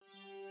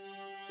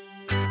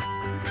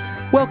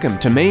Welcome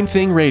to Main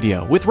Thing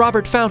Radio with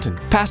Robert Fountain,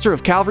 pastor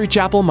of Calvary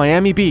Chapel,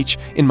 Miami Beach,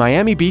 in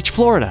Miami Beach,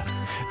 Florida.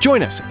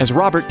 Join us as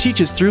Robert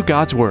teaches through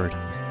God's Word.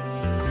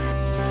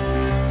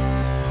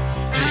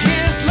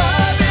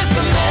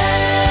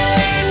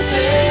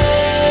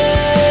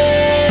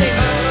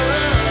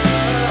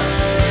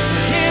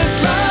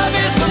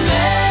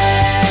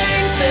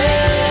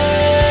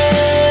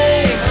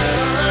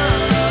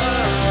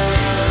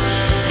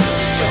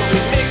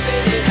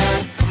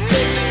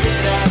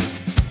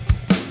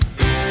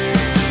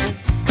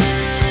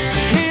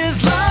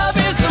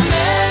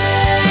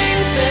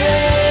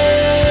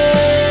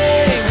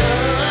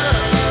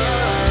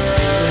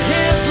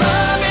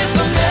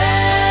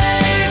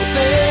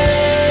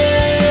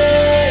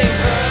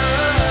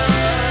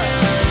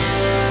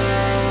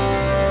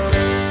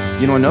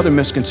 You know, another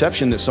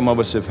misconception that some of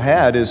us have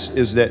had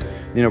is that,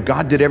 you know,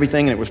 God did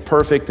everything and it was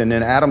perfect, and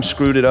then Adam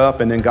screwed it up,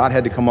 and then God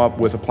had to come up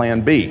with a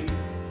plan B.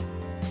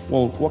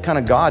 Well, what kind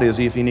of God is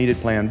he if he needed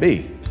plan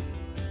B?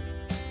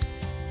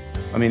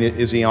 I mean,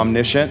 is he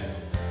omniscient,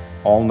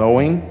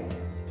 all-knowing,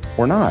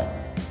 or not?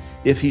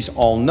 If he's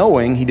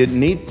all-knowing, he didn't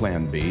need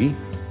plan B.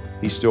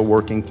 He's still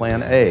working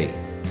plan A.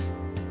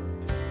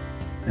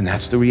 And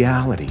that's the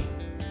reality.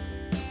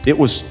 It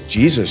was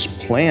Jesus'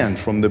 plan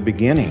from the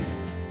beginning.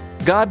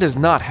 God does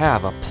not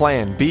have a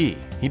plan B.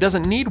 He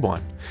doesn't need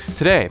one.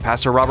 Today,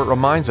 Pastor Robert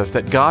reminds us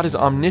that God is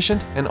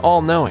omniscient and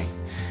all-knowing.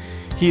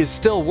 He is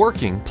still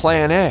working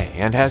plan A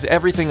and has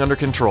everything under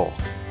control.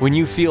 When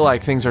you feel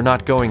like things are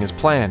not going as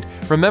planned,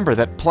 remember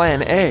that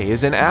plan A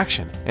is in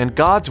action and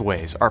God's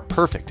ways are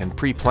perfect and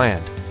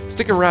pre-planned.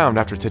 Stick around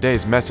after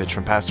today's message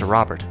from Pastor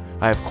Robert.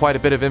 I have quite a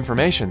bit of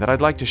information that I'd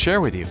like to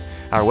share with you.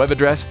 Our web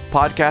address,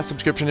 podcast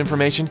subscription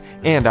information,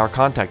 and our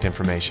contact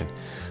information.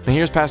 Now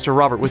here's Pastor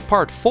Robert with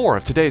part 4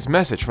 of today's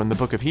message from the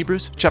book of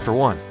Hebrews, chapter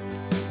 1.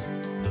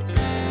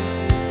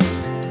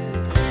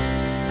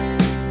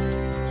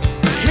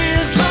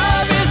 His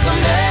love is the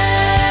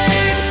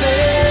main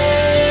thing.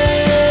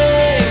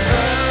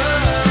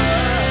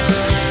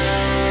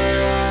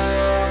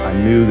 I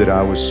knew that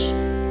I was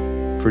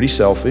pretty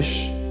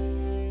selfish,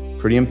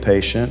 pretty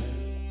impatient,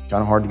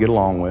 kind of hard to get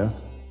along with.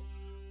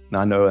 And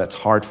I know that's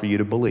hard for you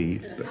to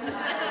believe, but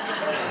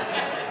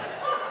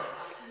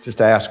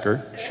just ask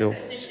her.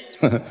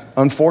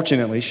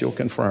 Unfortunately, she'll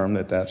confirm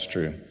that that's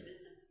true.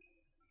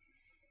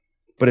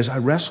 But as I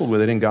wrestled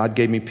with it, and God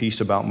gave me peace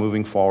about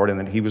moving forward, and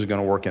that he was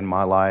going to work in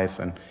my life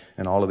and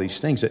all of these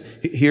things,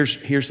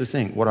 here's the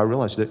thing. What I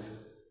realized, that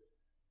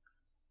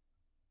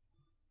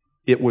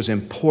it is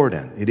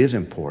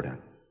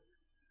important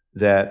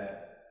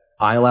that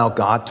I allow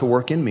God to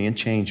work in me and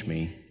change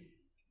me,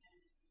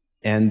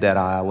 and that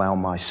I allow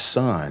my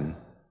son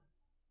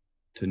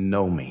to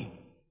know me.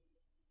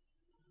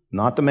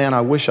 Not the man I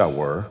wish I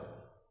were,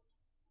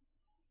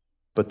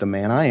 but the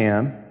man I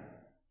am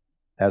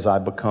as I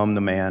become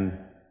the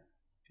man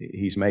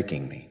he's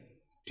making me.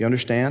 Do you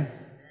understand?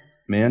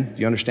 Men, do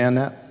you understand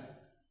that?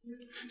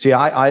 See,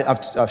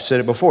 I've said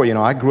it before, you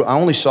know, I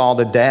only saw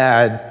the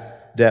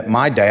dad that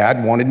my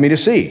dad wanted me to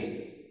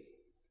see.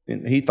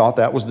 And he thought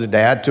that was the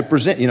dad to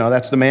present, you know,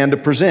 that's the man to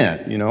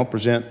present, you know,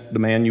 present the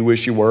man you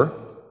wish you were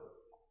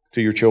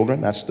to your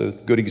children. That's the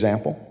good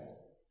example.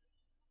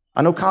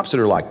 I know cops that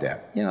are like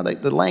that. You know,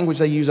 the language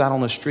they use out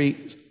on the street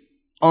is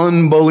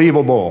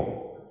unbelievable.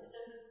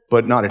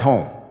 But not at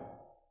home.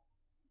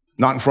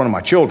 Not in front of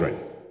my children.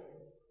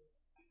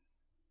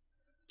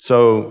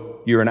 So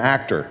you're an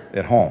actor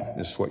at home,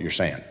 is what you're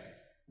saying.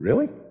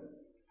 Really?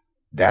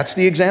 That's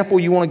the example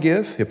you want to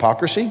give?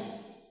 Hypocrisy?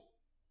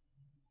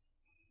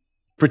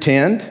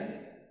 Pretend?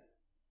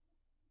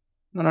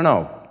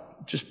 No.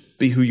 Just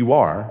be who you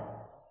are.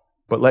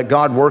 But let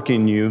God work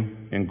in you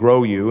and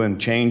grow you and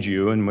change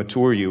you and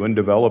mature you and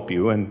develop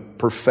you and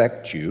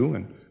perfect you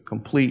and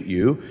complete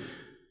you.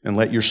 And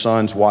let your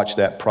sons watch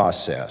that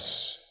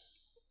process.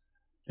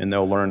 And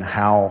they'll learn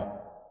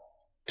how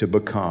to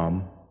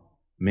become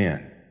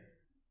men.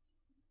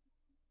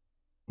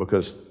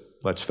 Because,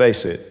 let's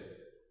face it,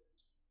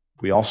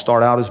 we all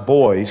start out as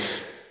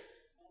boys.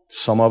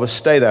 Some of us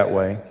stay that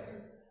way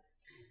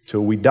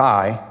till we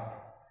die.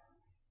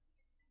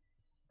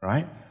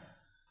 Right?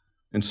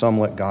 And some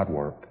let God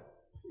work.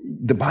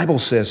 The Bible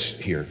says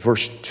here,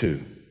 verse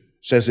 2,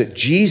 says that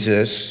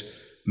Jesus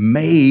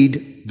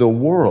made the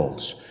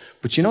worlds.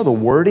 But you know, the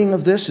wording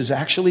of this is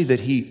actually that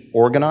he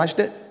organized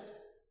it.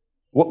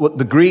 What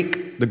the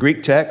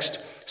Greek text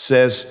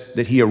says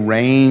that he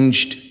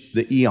arranged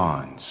the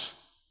eons.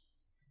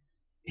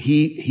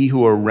 He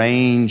who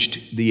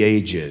arranged the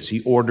ages.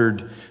 He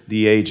ordered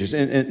the ages.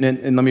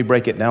 And let me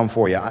break it down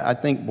for you. I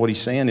think what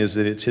he's saying is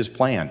that it's his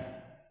plan.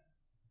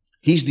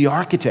 He's the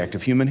architect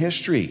of human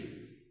history.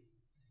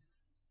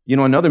 You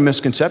know, another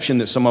misconception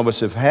that some of us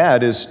have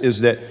had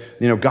is that,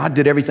 you know, God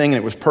did everything and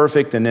it was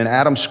perfect, and then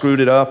Adam screwed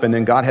it up, and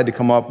then God had to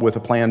come up with a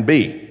plan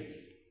B.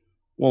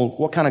 Well,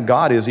 what kind of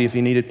God is he if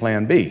he needed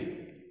plan B?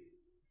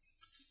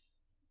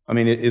 I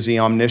mean, is he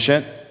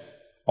omniscient,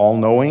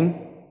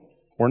 all-knowing,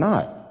 or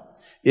not?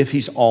 If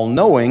he's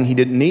all-knowing, he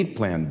didn't need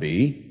plan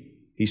B.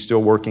 He's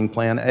still working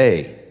plan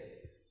A.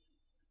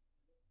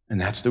 And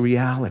that's the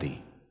reality.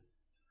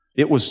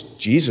 It was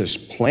Jesus'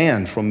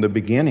 plan from the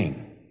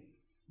beginning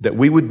that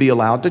we would be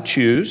allowed to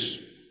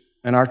choose,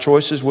 and our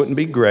choices wouldn't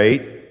be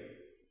great,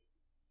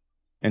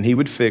 and He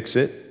would fix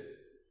it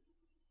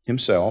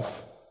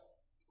Himself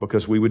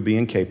because we would be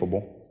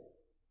incapable.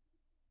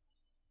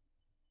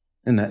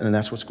 And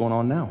that's what's going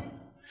on now.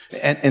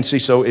 And see,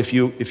 so if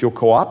you'll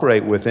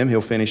cooperate with Him, He'll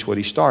finish what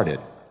He started.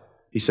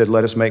 He said,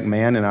 let us make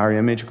man in our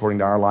image according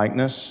to our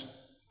likeness.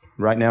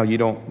 Right now, you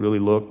don't really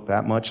look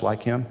that much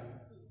like Him.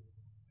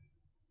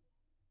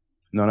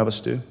 None of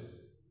us do.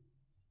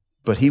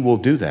 But He will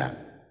do that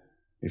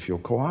if you'll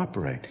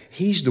cooperate.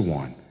 He's the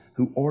one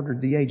who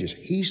ordered the ages.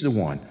 He's the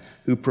one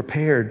who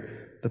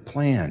prepared the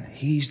plan.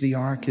 He's the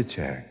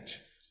architect.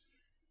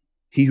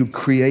 He who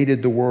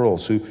created the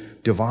worlds, who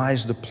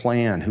devised the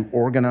plan, who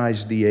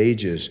organized the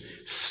ages,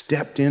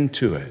 stepped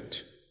into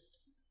it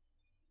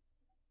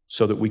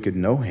so that we could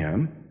know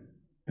Him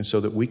and so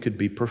that we could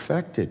be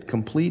perfected,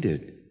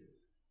 completed.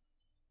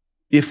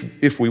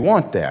 If we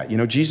want that. You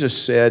know, Jesus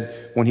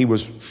said when He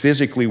was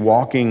physically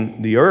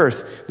walking the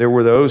earth, there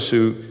were those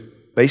who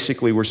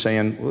basically were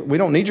saying, we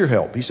don't need your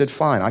help. He said,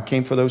 fine, I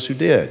came for those who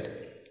did.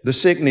 The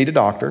sick need a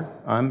doctor.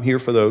 I'm here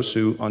for those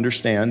who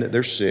understand that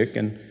they're sick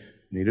and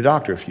need a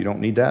doctor. If you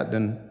don't need that,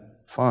 then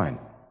fine.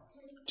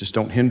 Just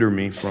don't hinder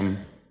me from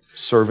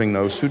serving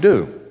those who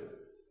do.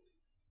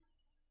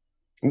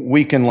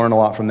 We can learn a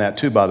lot from that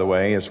too, by the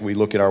way, as we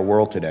look at our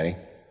world today.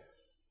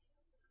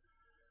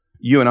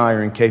 You and I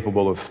are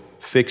incapable of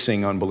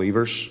fixing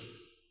unbelievers.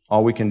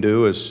 All we can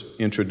do is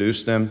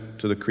introduce them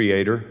to the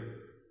Creator.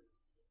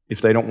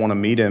 If they don't want to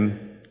meet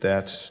Him,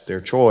 that's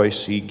their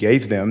choice. He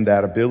gave them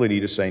that ability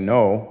to say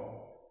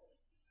no.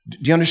 Do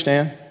you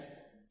understand?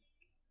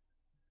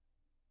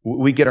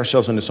 We get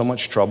ourselves into so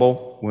much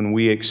trouble when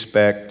we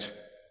expect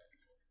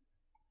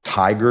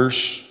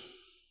tigers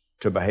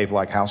to behave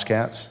like house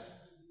cats.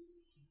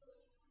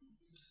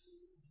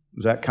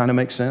 Does that kind of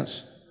make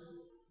sense?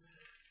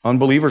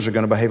 Unbelievers are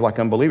going to behave like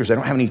unbelievers. They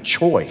don't have any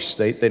choice.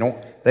 They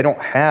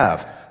don't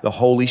have the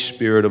Holy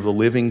Spirit of the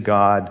living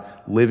God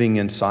living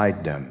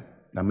inside them.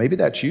 Now, maybe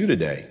that's you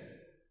today.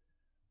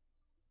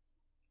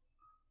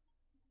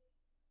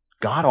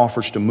 God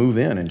offers to move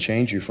in and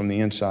change you from the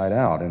inside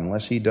out. And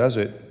unless He does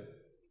it, it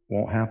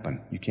won't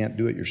happen. You can't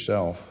do it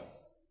yourself.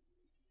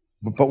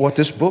 But what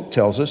this book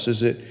tells us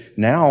is that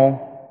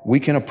now we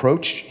can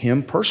approach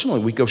Him personally.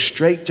 We go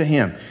straight to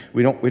Him.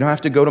 We don't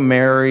have to go to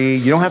Mary.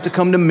 You don't have to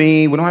come to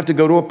me. We don't have to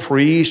go to a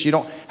priest. You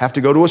don't have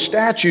to go to a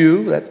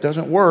statue. That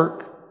doesn't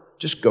work.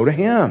 Just go to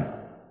Him.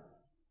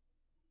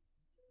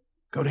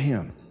 Go to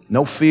Him.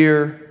 No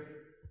fear.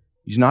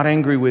 He's not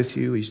angry with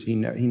you.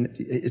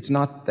 It's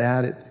not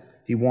that.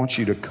 He wants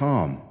you to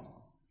come.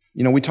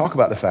 You know, we talk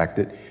about the fact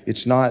that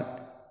it's not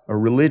a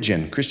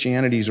religion.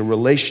 Christianity is a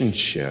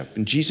relationship.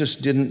 And Jesus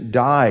didn't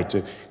die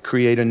to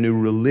create a new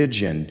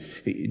religion.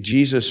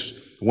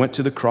 Jesus went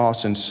to the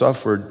cross and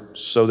suffered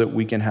so that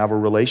we can have a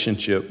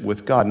relationship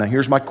with God. Now,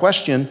 here's my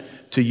question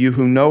to you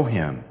who know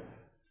Him.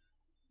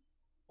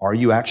 Are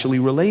you actually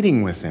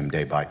relating with Him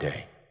day by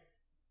day?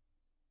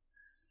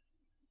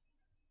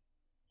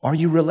 Are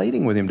you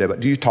relating with Him day by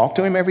day? Do you talk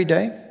to Him every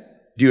day?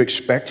 Do you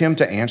expect Him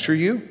to answer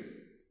you?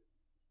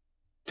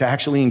 To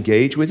actually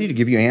engage with you? To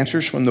give you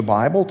answers from the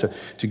Bible?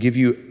 To give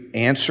you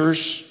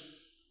answers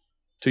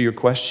to your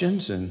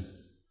questions? And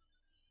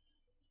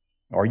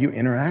are you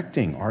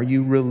interacting? Are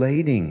you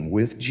relating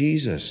with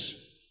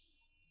Jesus?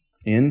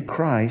 In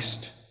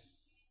Christ,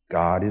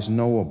 God is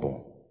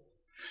knowable.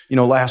 You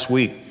know, last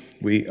week,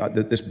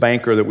 this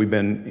banker that we've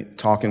been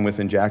talking with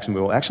in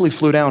Jacksonville actually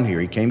flew down here.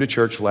 He came to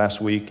church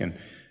last week, and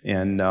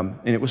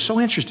it was so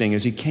interesting.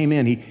 As he came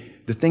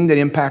in, the thing that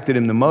impacted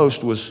him the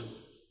most was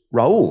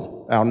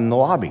Raul out in the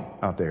lobby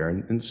out there.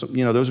 And so,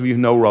 you know, those of you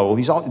who know Raul,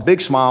 he's all big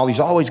smile. He's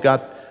always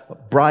got a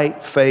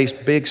bright face,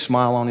 big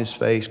smile on his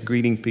face,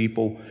 greeting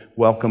people,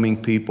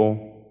 welcoming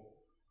people.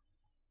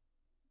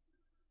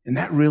 And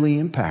that really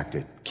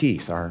impacted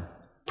Keith, our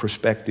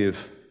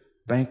prospective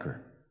banker.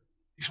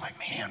 He's like,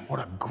 man, what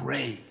a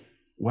great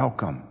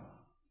welcome.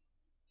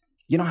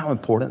 You know how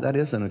important that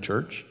is in a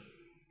church?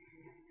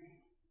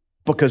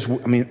 Because,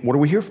 I mean, what are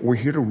we here for? We're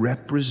here to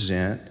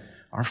represent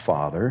our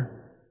Father,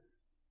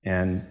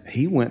 and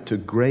He went to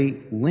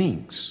great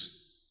lengths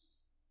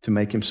to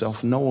make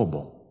Himself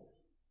knowable.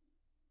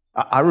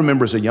 I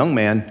remember as a young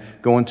man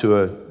going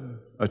to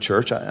a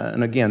church,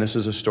 and again, this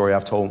is a story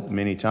I've told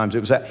many times. It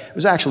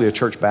was actually a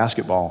church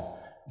basketball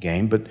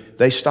game, but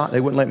they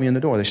wouldn't let me in the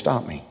door. They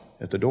stopped me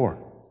at the door.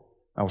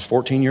 I was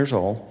 14 years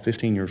old,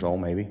 15 years old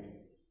maybe.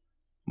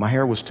 My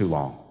hair was too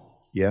long.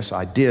 Yes,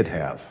 I did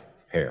have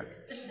hair.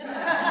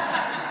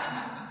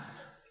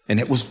 And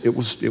it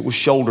was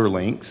shoulder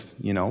length,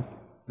 you know,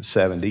 the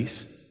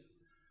 70s.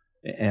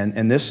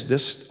 And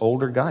this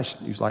older guy,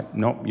 he's like,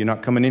 nope, you're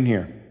not coming in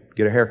here.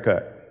 Get a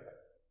haircut.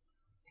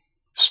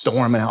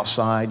 Storming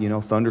outside, you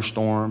know,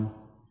 thunderstorm.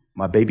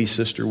 My baby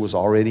sister was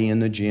already in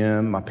the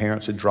gym. My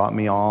parents had dropped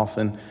me off,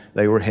 and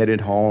they were headed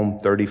home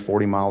 30,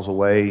 40 miles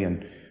away,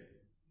 and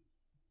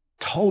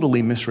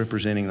totally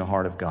misrepresenting the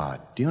heart of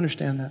God. Do you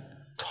understand that?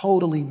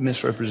 totally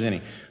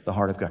misrepresenting the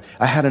heart of God.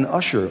 I had an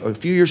usher, a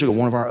few years ago,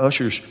 one of our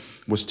ushers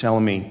was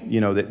telling me,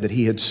 that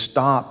he had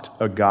stopped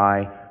a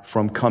guy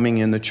from coming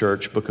in the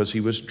church because he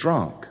was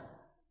drunk.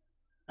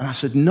 And I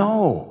said,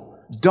 no,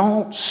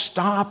 don't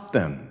stop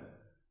them.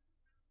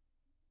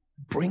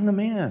 Bring them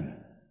in.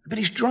 But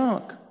he's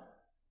drunk.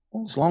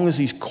 Well, as long as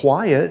he's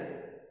quiet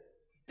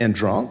and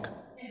drunk,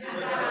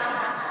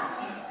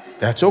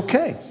 that's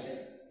okay.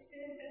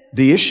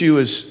 The issue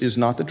is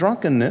not the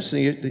drunkenness.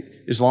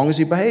 As long as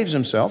he behaves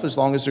himself, as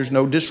long as there's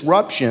no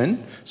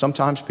disruption.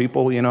 Sometimes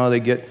people, they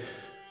get,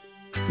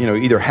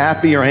 either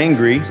happy or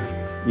angry,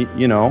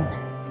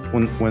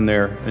 when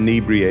they're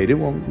inebriated.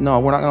 Well, no,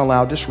 we're not going to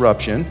allow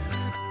disruption.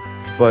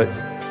 But,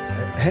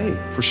 hey,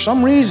 for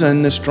some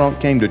reason, this drunk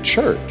came to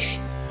church.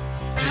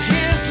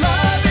 His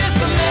love is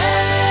the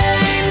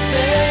main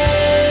thing.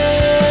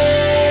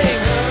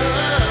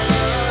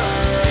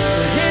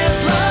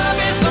 His love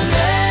is the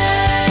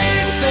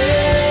main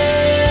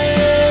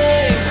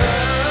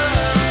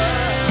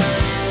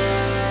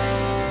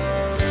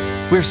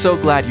thing. We're so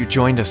glad you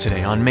joined us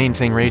today on Main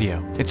Thing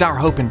Radio. It's our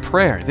hope and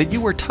prayer that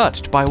you were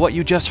touched by what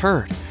you just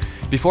heard.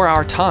 Before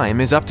our time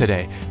is up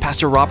today,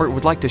 Pastor Robert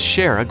would like to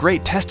share a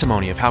great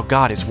testimony of how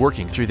God is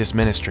working through this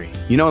ministry.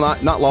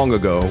 Not long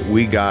ago,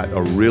 we got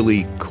a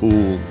really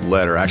cool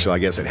letter. Actually, I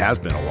guess it has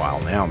been a while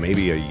now,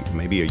 maybe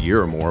a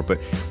year or more, but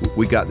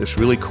we got this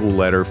really cool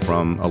letter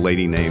from a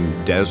lady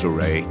named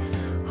Desiree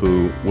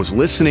who was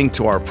listening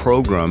to our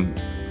program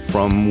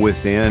from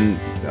within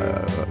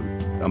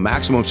a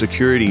maximum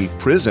security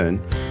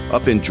prison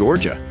up in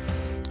Georgia.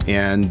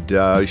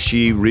 And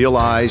she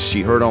realized,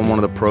 she heard on one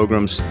of the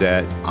programs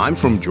that I'm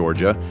from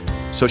Georgia,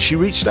 so she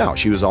reached out.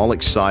 She was all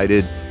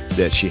excited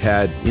that she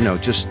had,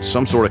 just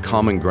some sort of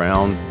common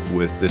ground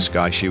with this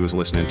guy she was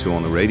listening to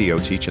on the radio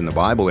teaching the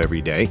Bible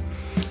every day.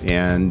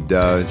 And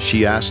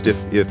she asked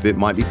if it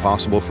might be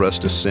possible for us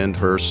to send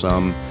her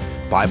some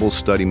Bible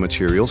study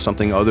material,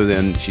 something other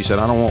than, she said,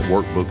 I don't want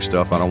workbook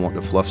stuff, I don't want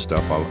the fluff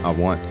stuff, I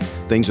want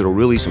things that'll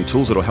really, some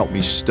tools that'll help me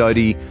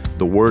study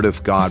the Word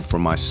of God for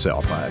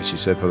myself. She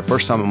said, for the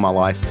first time in my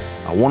life,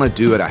 I want to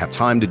do it, I have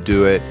time to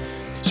do it.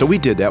 So we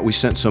did that. We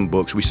sent some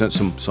books, we sent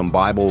some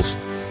Bibles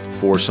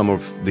for some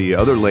of the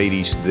other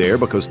ladies there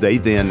because they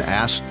then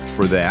asked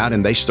for that,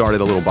 and they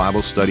started a little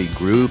Bible study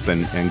group,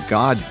 and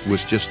God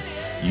was just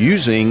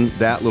using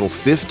that little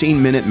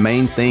 15-minute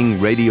Main Thing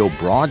radio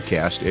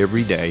broadcast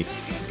every day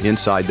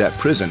inside that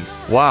prison.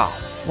 Wow,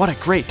 what a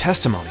great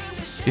testimony.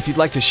 If you'd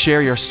like to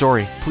share your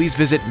story, please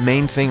visit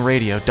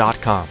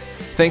mainthingradio.com.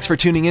 Thanks for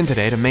tuning in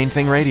today to Main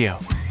Thing Radio.